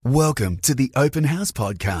Welcome to the Open House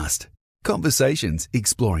Podcast. Conversations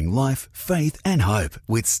exploring life, faith and hope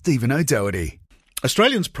with Stephen O'Doherty.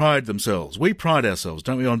 Australians pride themselves, we pride ourselves,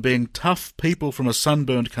 don't we, on being tough people from a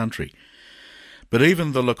sunburnt country. But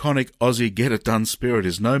even the laconic Aussie get-it-done spirit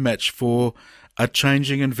is no match for a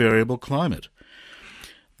changing and variable climate.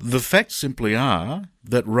 The facts simply are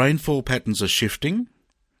that rainfall patterns are shifting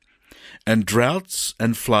and droughts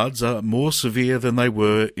and floods are more severe than they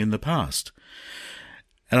were in the past.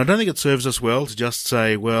 And I don't think it serves us well to just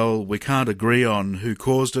say, well, we can't agree on who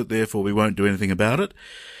caused it, therefore we won't do anything about it.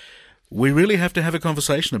 We really have to have a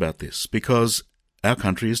conversation about this because our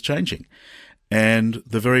country is changing. And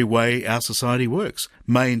the very way our society works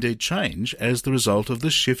may indeed change as the result of the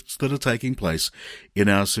shifts that are taking place in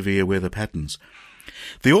our severe weather patterns.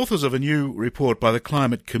 The authors of a new report by the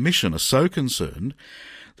Climate Commission are so concerned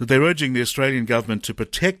that they're urging the Australian government to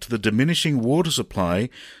protect the diminishing water supply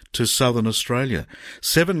to southern Australia.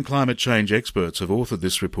 7 climate change experts have authored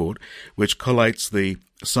this report, which collates the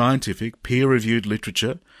scientific, peer-reviewed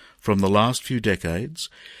literature from the last few decades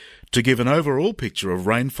to give an overall picture of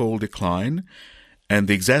rainfall decline and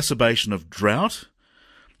the exacerbation of drought.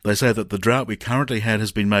 They say that the drought we currently had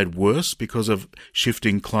has been made worse because of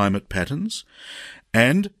shifting climate patterns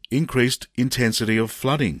and increased intensity of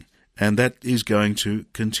flooding. And that is going to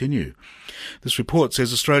continue. This report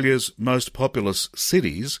says Australia's most populous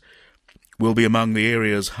cities will be among the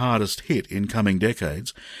areas hardest hit in coming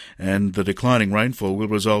decades, and the declining rainfall will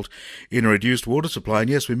result in a reduced water supply, and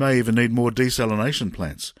yes, we may even need more desalination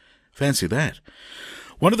plants. Fancy that.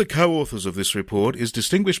 One of the co-authors of this report is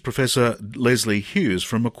Distinguished Professor Lesley Hughes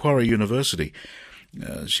from Macquarie University.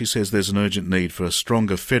 She says there's an urgent need for a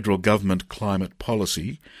stronger federal government climate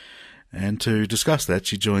policy. And to discuss that,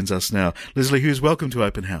 she joins us now. Lesley Hughes, welcome to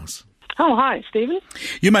Open House. Oh, hi, Stephen.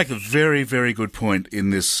 You make a very, very good point in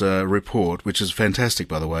this report, which is fantastic,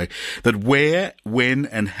 by the way, that where, when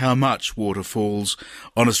and how much water falls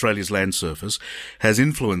on Australia's land surface has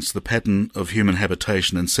influenced the pattern of human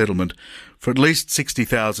habitation and settlement for at least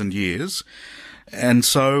 60,000 years. And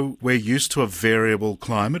so we're used to a variable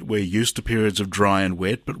climate. We're used to periods of dry and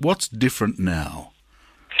wet. But what's different now?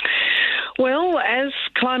 Well, as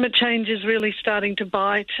climate change is really starting to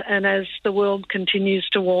bite and as the world continues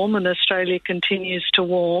to warm and Australia continues to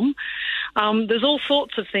warm, there's all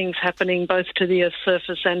sorts of things happening both to the Earth's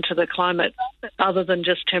surface and to the climate other than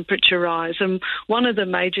just temperature rise. And one of the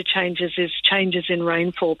major changes is changes in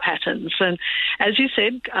rainfall patterns. And as you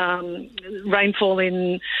said, rainfall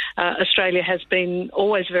in Australia has been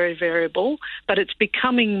always very variable, but it's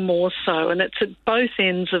becoming more so, and it's at both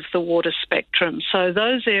ends of the water spectrum. So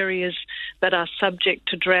those areas that are subject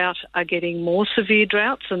to drought are getting more severe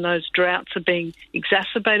droughts, and those droughts are being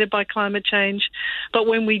exacerbated by climate change. But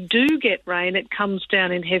when we do get rain, it comes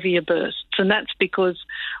down in heavier bursts, and that's because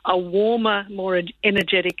a warmer, more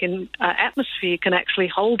energetic atmosphere can actually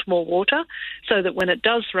hold more water, so that when it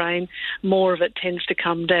does rain, more of it tends to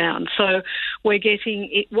come down. So we're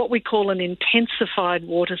getting what we call an intensified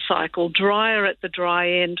water cycle, drier at the dry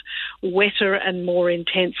end, wetter and more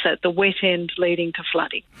intense at the wet end, leading to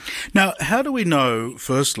flooding. Now, how do we know,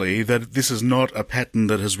 firstly, that this is not a pattern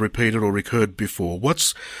that has repeated or recurred before?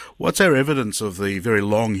 What's our evidence of the very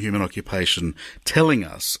long human occupation telling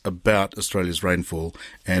us about Australia's rainfall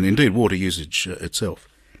and indeed water usage itself?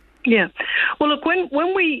 Yeah. Well, look,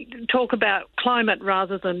 when we talk about climate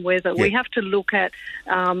rather than weather, we have to look at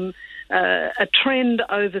a trend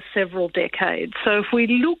over several decades. So if we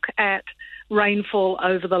look at rainfall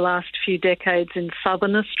over the last few decades in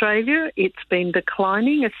southern Australia, it's been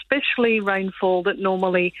declining, especially rainfall that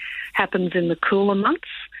normally happens in the cooler months.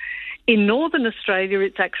 In northern Australia,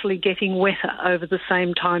 it's actually getting wetter over the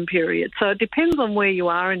same time period. So it depends on where you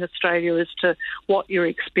are in Australia as to what you're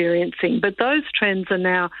experiencing. But those trends are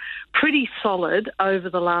now pretty solid over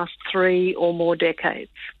the last 3 or more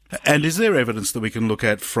decades. And is there evidence that we can look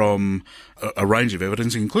at from a range of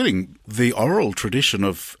evidence, including the oral tradition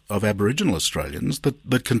of Aboriginal Australians,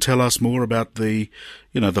 that can tell us more about the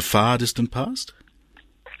far distant past?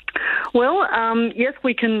 Well, yes,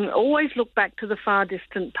 we can always look back to the far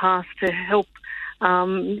distant past to help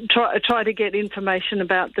try to get information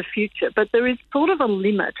about the future. But there is sort of a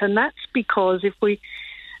limit, and that's because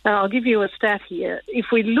I'll give you a stat here. If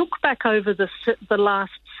we look back over the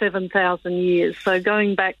last 7,000 years, so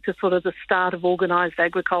going back to sort of the start of organised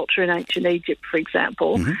agriculture in ancient Egypt, for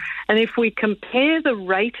example, and if we compare the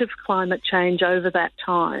rate of climate change over that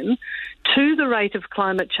time to the rate of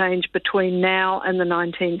climate change between now and the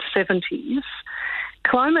 1970s,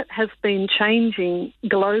 climate has been changing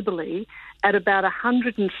globally at about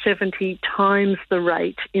 170 times the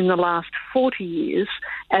rate in the last 40 years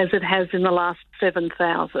as it has in the last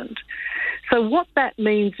 7,000. So what that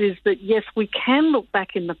means is that, yes, we can look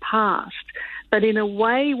back in the past, but in a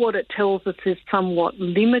way what it tells us is somewhat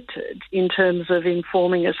limited in terms of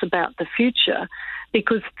informing us about the future,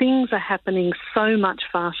 because things are happening so much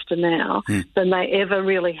faster now than they ever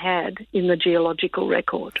really had in the geological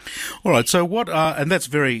record. All right, so what are, and that's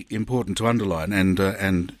very important to underline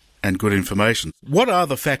and good information, what are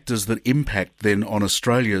the factors that impact then on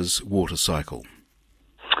Australia's water cycle?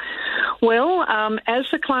 Well, as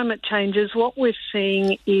the climate changes, what we're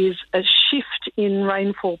seeing is a shift in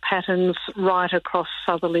rainfall patterns right across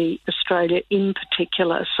southerly Australia in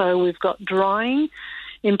particular. So we've got drying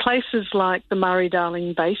in places like the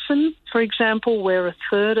Murray-Darling Basin, for example, where a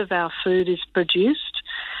third of our food is produced.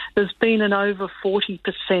 There's been an over 40%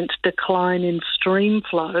 decline in stream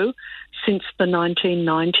flow since the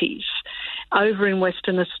 1990s. Over in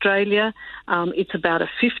Western Australia, it's about a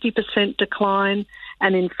 50% decline.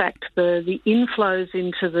 And in fact, the inflows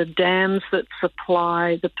into the dams that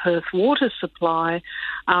supply the Perth water supply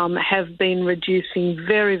have been reducing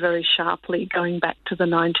very, very sharply going back to the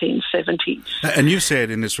 1970s. And you said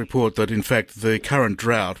in this report that, in fact, the current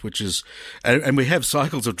drought, which is, and we have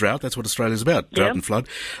cycles of drought, that's what Australia's about, drought and flood.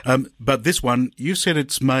 But this one, you said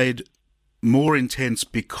it's made more intense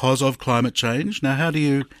because of climate change. Now, how do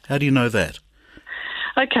you know that?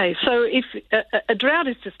 Okay, so if a drought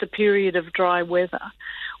is just a period of dry weather,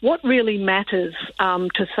 what really matters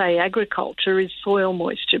to, say, agriculture is soil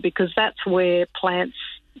moisture, because that's where plants,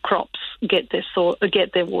 crops get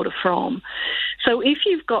their water from. So if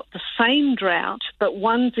you've got the same drought, but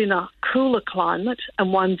one's in a cooler climate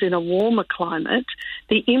and one's in a warmer climate,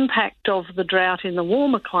 the impact of the drought in the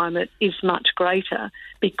warmer climate is much greater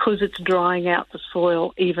because it's drying out the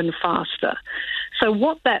soil even faster. So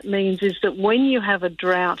what that means is that when you have a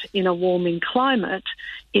drought in a warming climate,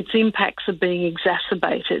 its impacts are being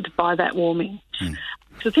exacerbated by that warming.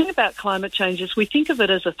 The thing about climate change is we think of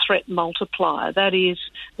it as a threat multiplier. That is,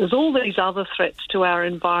 there's all these other threats to our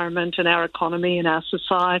environment and our economy and our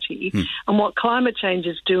society. And what climate change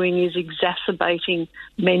is doing is exacerbating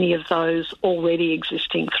many of those already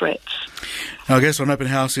existing threats. Our guest on Open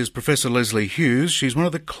House is Professor Lesley Hughes. She's one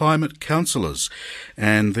of the climate counsellors,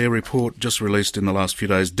 and their report just released in the last few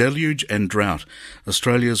days, Deluge and Drought,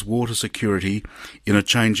 Australia's Water Security in a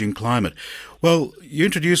Changing Climate. Well, you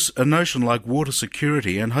introduce a notion like water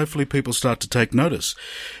security and hopefully people start to take notice,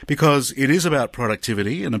 because it is about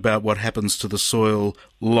productivity and about what happens to the soil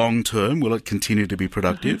long term. Will it continue to be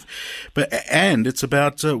productive? And it's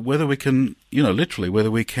about whether we can, literally,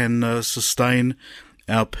 whether we can sustain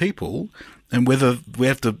our people and whether we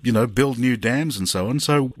have to, build new dams and so on.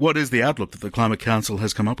 So what is the outlook that the Climate Council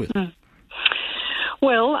has come up with?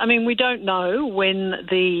 Well, I mean, we don't know when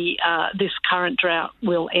this current drought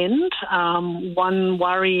will end. One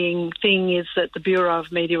worrying thing is that the Bureau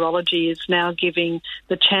of Meteorology is now giving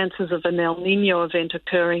the chances of an El Niño event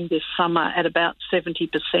occurring this summer at about 70%.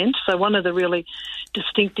 So one of the really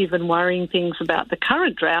distinctive and worrying things about the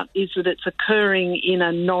current drought is that it's occurring in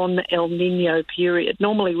a non-El Niño period.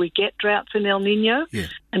 Normally we get droughts in El Niño,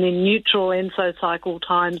 and in neutral ensocycle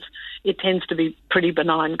times it tends to be pretty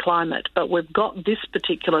benign climate. But we've got this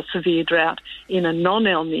particular severe drought in a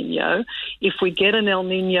non-El Niño. If we get an El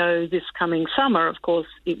Niño this coming summer, of course,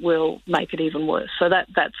 it will make it even worse. So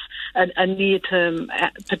that's a near-term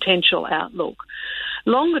potential outlook.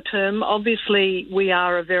 Longer term, obviously, we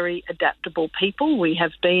are a very adaptable people. We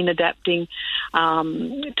have been adapting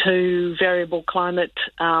to variable climate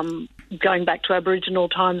going back to Aboriginal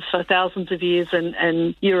times for thousands of years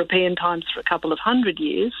and European times for a couple of hundred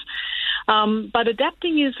years. But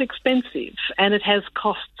adapting is expensive and it has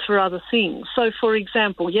costs for other things. So, for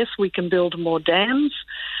example, yes, we can build more dams.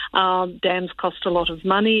 Dams cost a lot of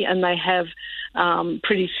money and they have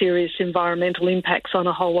pretty serious environmental impacts on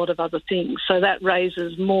a whole lot of other things. So that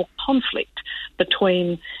raises more conflict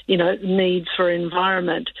between, needs for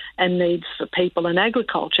environment and needs for people and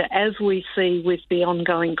agriculture, as we see with the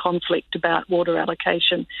ongoing conflict about water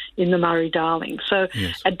allocation in the Murray-Darling. So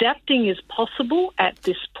adapting is possible at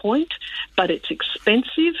this point, but it's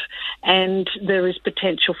expensive and there is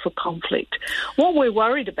potential for conflict. What we're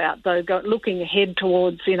worried about, though, looking ahead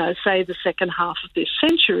towards, say the second half of this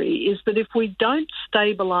century, is that if we don't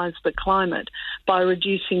stabilise the climate by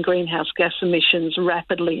reducing greenhouse gas emissions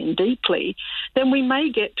rapidly and deeply, then we may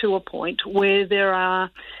get to a point where there are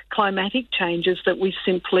climatic changes that we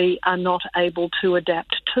simply are not able to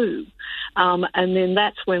adapt to. And then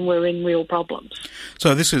that's when we're in real problems.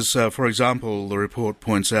 So this is, for example, the report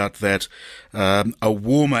points out that a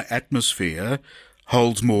warmer atmosphere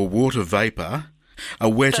holds more water vapour, a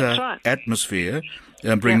wetter That's right. atmosphere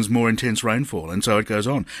brings more intense rainfall, and so it goes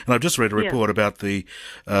on. And I've just read a report about the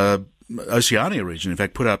Oceania region, in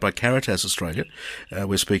fact, put out by Caritas Australia.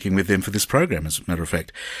 We're speaking with them for this program, as a matter of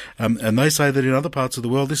fact. And they say that in other parts of the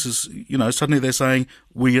world, this is, suddenly they're saying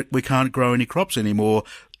we can't grow any crops anymore.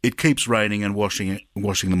 It keeps raining and washing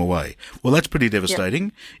them away. Well, that's pretty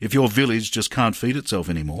devastating if your village just can't feed itself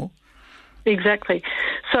anymore. Exactly.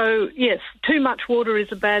 So, yes, too much water is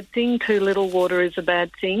a bad thing, too little water is a bad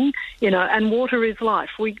thing, and water is life.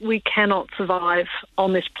 We cannot survive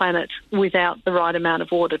on this planet without the right amount of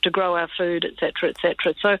water to grow our food, et cetera, et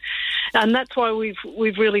cetera. So, and that's why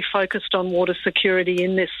we've really focused on water security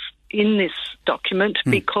in this document,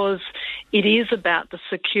 because it is about the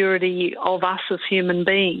security of us as human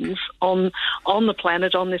beings on the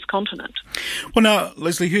planet, on this continent. Well, now,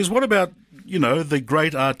 Lesley Hughes, what about the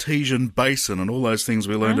Great Artesian Basin and all those things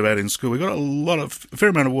we learned about in school? We've got a fair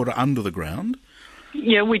amount of water under the ground.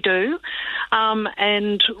 Yeah, we do.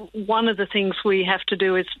 And one of the things we have to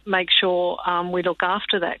do is make sure we look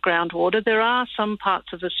after that groundwater. There are some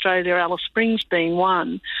parts of Australia, Alice Springs being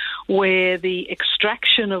one, where the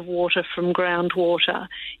extraction of water from groundwater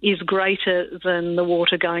is greater than the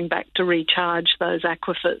water going back to recharge those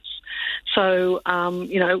aquifers. So,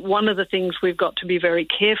 one of the things we've got to be very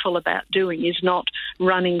careful about doing is not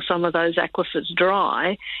running some of those aquifers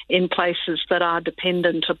dry in places that are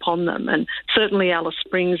dependent upon them. And certainly Alice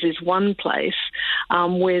Springs is one place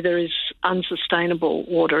where there is unsustainable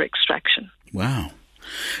water extraction. Wow.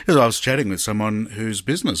 I was chatting with someone whose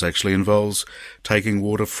business actually involves taking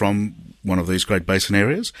water from one of these Great Basin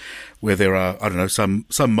areas where there are, some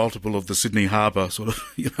multiple of the Sydney Harbour sort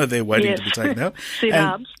of, they're waiting to be taken out.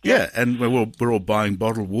 Harbs. Yeah, and we're all buying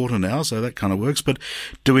bottled water now, so that kind of works. But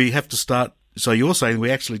do we have to start... So you're saying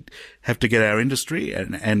we actually have to get our industry,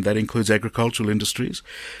 and that includes agricultural industries,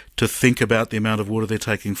 to think about the amount of water they're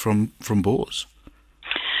taking from bores?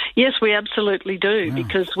 Yes, we absolutely do,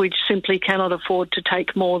 because we simply cannot afford to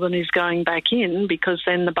take more than is going back in, because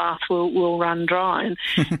then the bath will run dry. And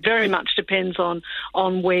very much depends on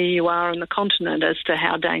where you are on the continent as to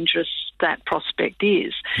how dangerous that prospect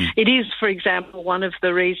is. It is, for example, one of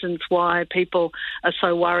the reasons why people are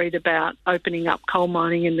so worried about opening up coal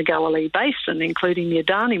mining in the Galilee Basin, including the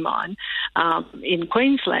Adani mine in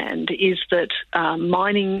Queensland, is that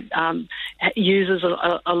mining uses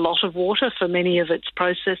a lot of water for many of its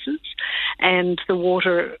processes, and the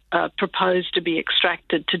water proposed to be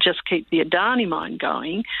extracted to just keep the Adani mine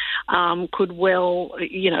going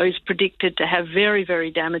is predicted to have very,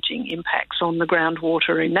 very damaging impacts on the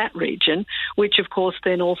groundwater in that region, which of course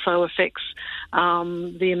then also affects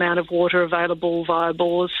the amount of water available via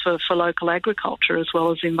bores for local agriculture, as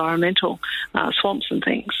well as environmental swamps and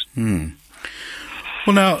things.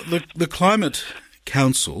 Well, now, the Climate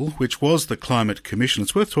Council, which was the Climate Commission,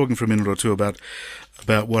 it's worth talking for a minute or two about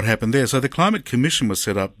what happened there. So the Climate Commission was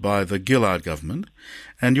set up by the Gillard government,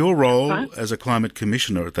 and your role as a Climate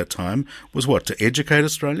Commissioner at that time was what, to educate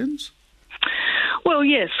Australians? Well,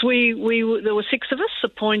 yes, there were 6 of us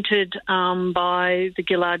appointed by the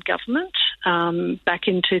Gillard government back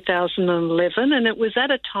in 2011, and it was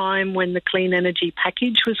at a time when the clean energy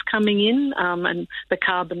package was coming in, and the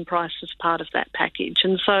carbon price was part of that package.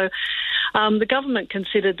 And so the government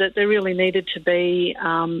considered that there really needed to be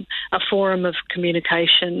a forum of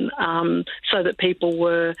communication so that people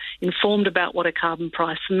were informed about what a carbon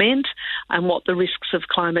price meant and what the risks of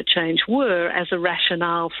climate change were as a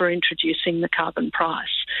rationale for introducing the carbon price.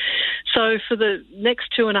 So for the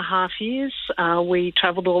next 2.5 years, we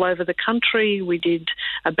travelled all over the country. We did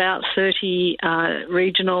about 30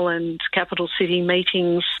 regional and capital city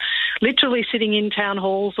meetings, literally sitting in town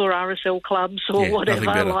halls or RSL clubs or whatever,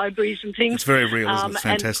 libraries and things. It's very real, isn't it? It's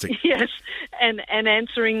fantastic. Yes, and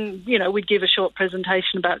answering, we'd give a short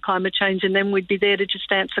presentation about climate change, and then we'd be there to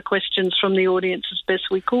just answer questions from the audience as best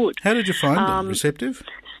we could. How did you find them? Receptive?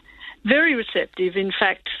 Very receptive. In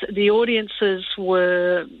fact, the audiences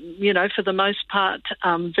were, for the most part,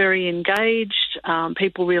 very engaged.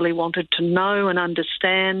 People really wanted to know and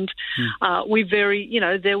understand.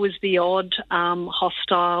 There was the odd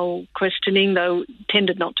hostile questioning, though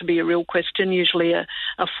tended not to be a real question, usually a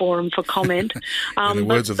forum for comment. In the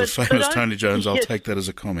words of the famous Tony Jones, I'll take that as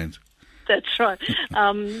a comment. That's right.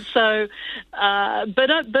 But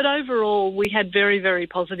overall, we had very, very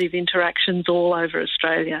positive interactions all over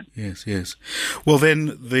Australia. Yes. Well,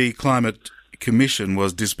 then the Climate Commission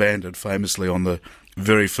was disbanded famously on the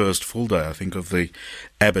very first full day, I think, of the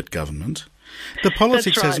Abbott government. The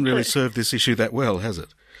politics hasn't really served this issue that well, has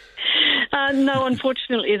it? No,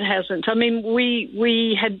 unfortunately it hasn't. I mean,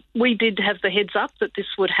 we did have the heads up that this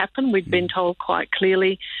would happen. We'd been told quite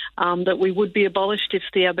clearly that we would be abolished if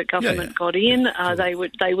the Abbott government got in. They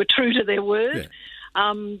were true to their word.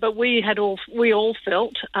 Yeah. But we all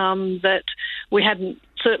felt that we hadn't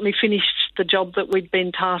certainly finished the job that we'd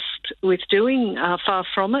been tasked with doing, far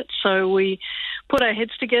from it. So we put our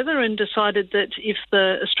heads together and decided that if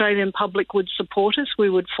the Australian public would support us, we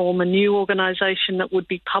would form a new organisation that would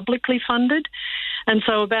be publicly funded. And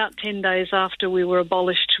so about 10 days after we were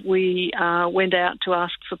abolished, we went out to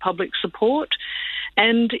ask for public support.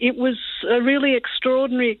 And it was a really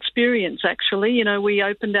extraordinary experience, actually. You know, we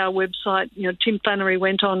opened our website. You know, Tim Flannery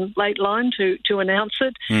went on Lateline to announce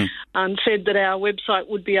it and said that our website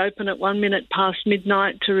would be open at 1 minute past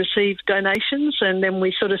midnight to receive donations. And then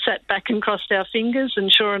we sort of sat back and crossed our fingers. And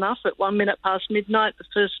sure enough, at 1 minute past midnight, the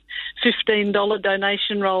first $15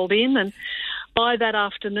 donation rolled in. And by that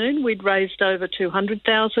afternoon, we'd raised over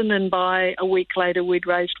 $200,000, and by a week later, we'd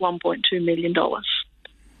raised $1.2 million.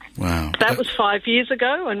 Wow. That was 5 years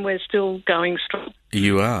ago, and we're still going strong.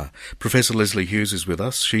 You are. Professor Lesley Hughes is with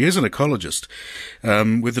us. She is an ecologist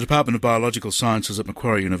with the Department of Biological Sciences at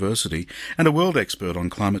Macquarie University and a world expert on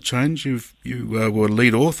climate change. You were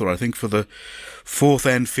lead author, I think, for the 4th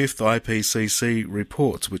and 5th IPCC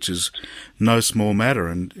reports, which is no small matter,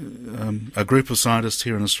 and a group of scientists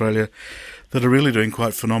here in Australia that are really doing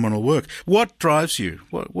quite phenomenal work. What drives you?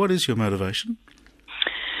 What is your motivation?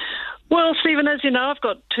 Well, Stephen, as you know, I've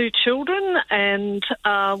got 2 children, and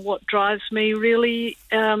what drives me really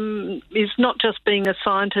is not just being a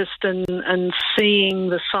scientist and seeing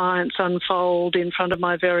the science unfold in front of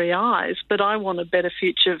my very eyes, but I want a better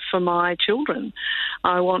future for my children.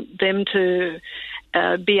 I want them to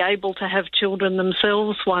be able to have children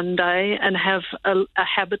themselves one day and have a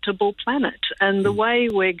habitable planet. And the way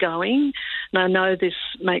we're going, and I know this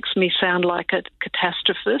makes me sound like a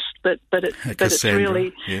catastrophist, but it's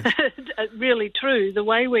really really true. The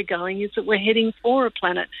way we're going is that we're heading for a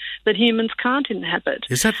planet that humans can't inhabit.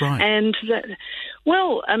 Is that right? And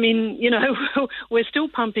well, I mean, you know, we're still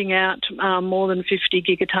pumping out more than 50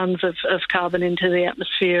 gigatons of carbon into the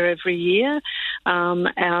atmosphere every year.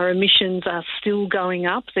 Our emissions are still going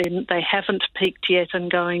up. They haven't peaked yet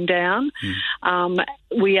and going down.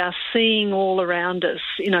 We are seeing all around us,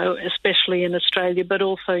 you know, especially in Australia, but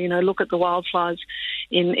also, you know, look at the wildfires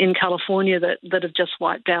in California that have just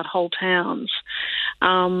wiped out whole towns.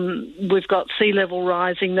 We've got sea level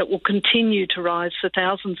rising that will continue to rise for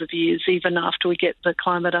thousands of years, even after we get the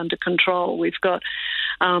climate under control. We've got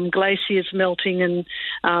glaciers melting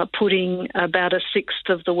and putting about 1/6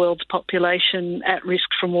 of the world's population at risk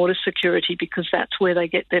from water security, because that's where they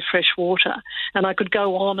get their fresh water. And I could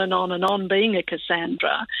go on and on and on being a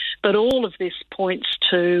Cassandra, but all of this points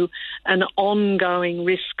to an ongoing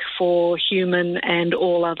risk for human and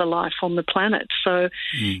all other life on the planet. So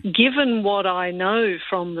given what I know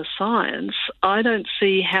from the science, I don't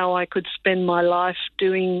see how I could spend my life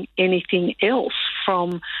doing anything else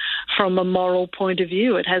from a moral point of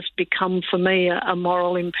view. It has become for me a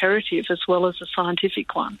moral imperative as well as a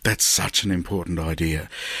scientific one. That's such an important idea.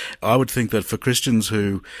 I would think that for Christians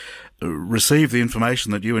who receive the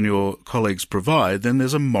information that you and your colleagues provide, then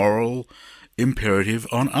there's a moral imperative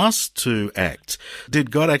on us to act. Did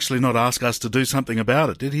God actually not ask us to do something about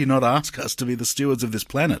it? Did he not ask us to be the stewards of this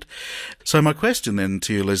planet? So my question then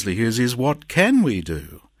to you, Lesley Hughes, is what can we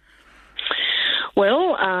do?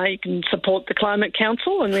 Well, you can support the Climate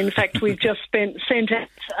Council, and in fact we've just sent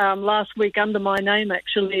out last week under my name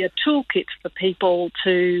actually a toolkit for people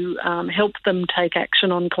to help them take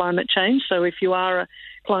action on climate change. So if you are a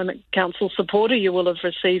Climate Council supporter, you will have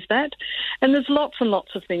received that. And there's lots and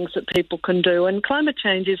lots of things that people can do. And climate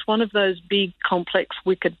change is one of those big, complex,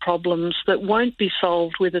 wicked problems that won't be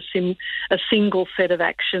solved with a single set of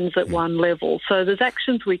actions at one level. So there's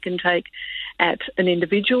actions we can take at an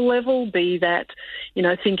individual level, be that, you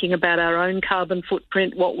know, thinking about our own carbon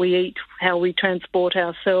footprint, what we eat, how we transport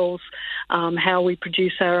ourselves, how we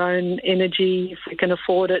produce our own energy, if we can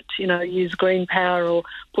afford it, you know, use green power or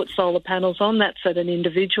put solar panels on. That's at an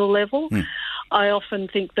individual level. I often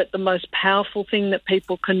think that the most powerful thing that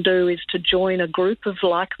people can do is to join a group of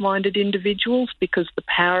like-minded individuals, because the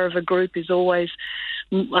power of a group is always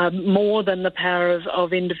more than the power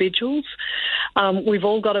of individuals. We've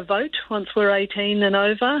all got to vote once we're 18 and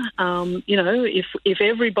over. You know, if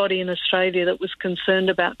everybody in Australia that was concerned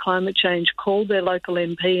about climate change called their local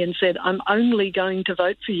MP and said, I'm only going to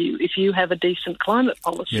vote for you if you have a decent climate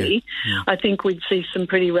policy, I think we'd see some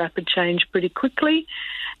pretty rapid change pretty quickly.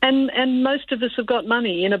 And most of us have got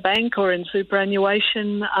money in a bank or in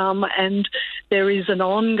superannuation, and there is an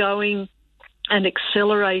ongoing an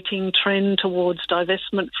accelerating trend towards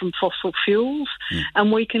divestment from fossil fuels,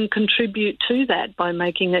 and we can contribute to that by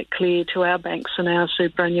making it clear to our banks and our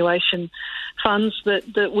superannuation funds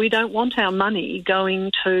that we don't want our money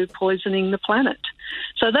going to poisoning the planet.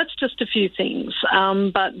 So that's just a few things,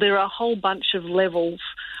 but there are a whole bunch of levels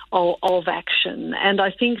of action, and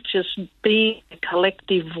I think just being a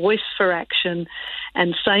collective voice for action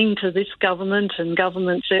and saying to this government and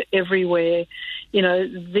governments everywhere, you know,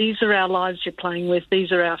 these are our lives you're playing with,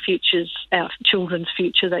 these are our futures, our children's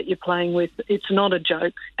future that you're playing with. It's not a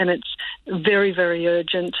joke, and it's very, very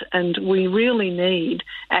urgent, and we really need,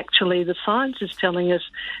 actually, the science is telling us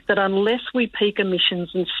that unless we peak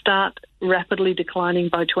emissions and start rapidly declining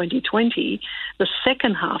by 2020, the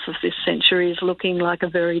second half of this century is looking like a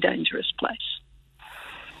very dangerous place.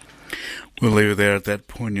 We'll leave it there at that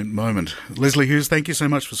poignant moment. Lesley Hughes, thank you so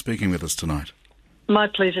much for speaking with us tonight. My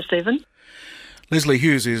pleasure, Stephen. Lesley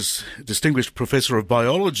Hughes is Distinguished Professor of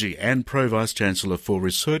Biology and Pro-Vice-Chancellor for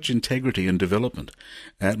Research Integrity and Development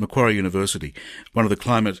at Macquarie University, one of the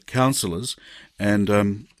climate counsellors and,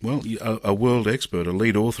 a world expert, a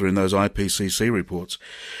lead author in those IPCC reports,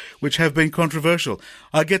 which have been controversial.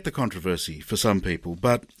 I get the controversy for some people,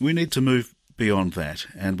 but we need to move beyond that,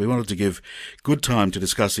 and we wanted to give good time to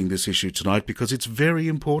discussing this issue tonight because it's very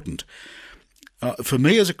important. For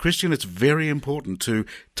me as a Christian, it's very important to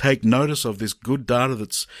take notice of this good data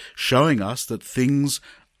that's showing us that things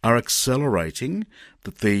are accelerating,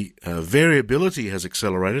 that the variability has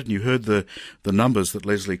accelerated, and you heard the numbers that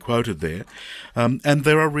Lesley quoted there, and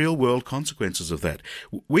there are real-world consequences of that.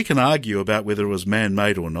 We can argue about whether it was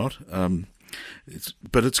man-made or not,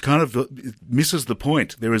 but it misses the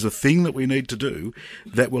point. There is a thing that we need to do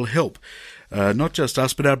that will help not just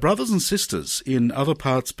us, but our brothers and sisters in other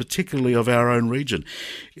parts, particularly of our own region.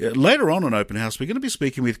 Later on in Open House, we're going to be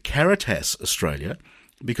speaking with Caritas Australia,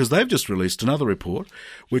 because they've just released another report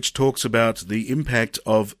which talks about the impact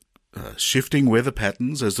of shifting weather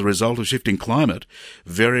patterns as the result of shifting climate,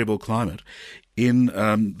 variable climate, in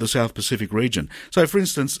the South Pacific region. So, for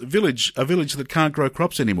instance, a village that can't grow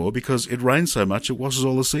crops anymore because it rains so much it washes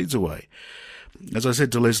all the seeds away. As I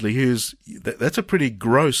said to Lesley Hughes, that's a pretty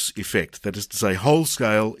gross effect. That is to say,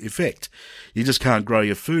 whole-scale effect. You just can't grow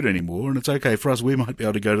your food anymore, and it's okay for us. We might be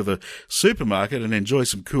able to go to the supermarket and enjoy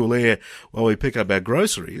some cool air while we pick up our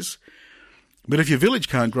groceries. But if your village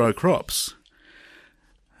can't grow crops,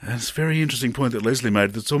 that's a very interesting point that Lesley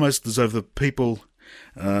made. It's almost as though the people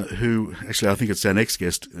who, actually I think it's our next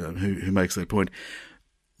guest who makes that point,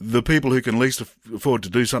 the people who can least afford to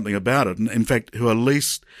do something about it, and in fact who are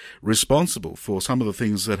least responsible for some of the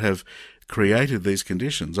things that have created these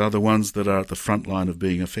conditions, are the ones that are at the front line of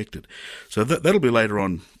being affected. So that'll be later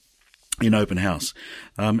on in Open House.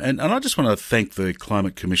 And I just want to thank the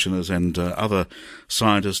climate commissioners and other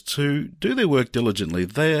scientists who do their work diligently.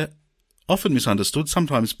 They're often misunderstood,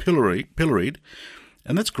 sometimes pilloried,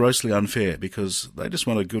 and that's grossly unfair because they just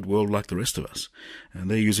want a good world like the rest of us. And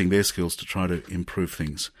they're using their skills to try to improve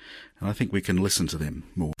things. And I think we can listen to them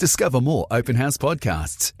more. Discover more Open House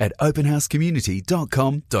podcasts at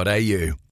openhousecommunity.com.au.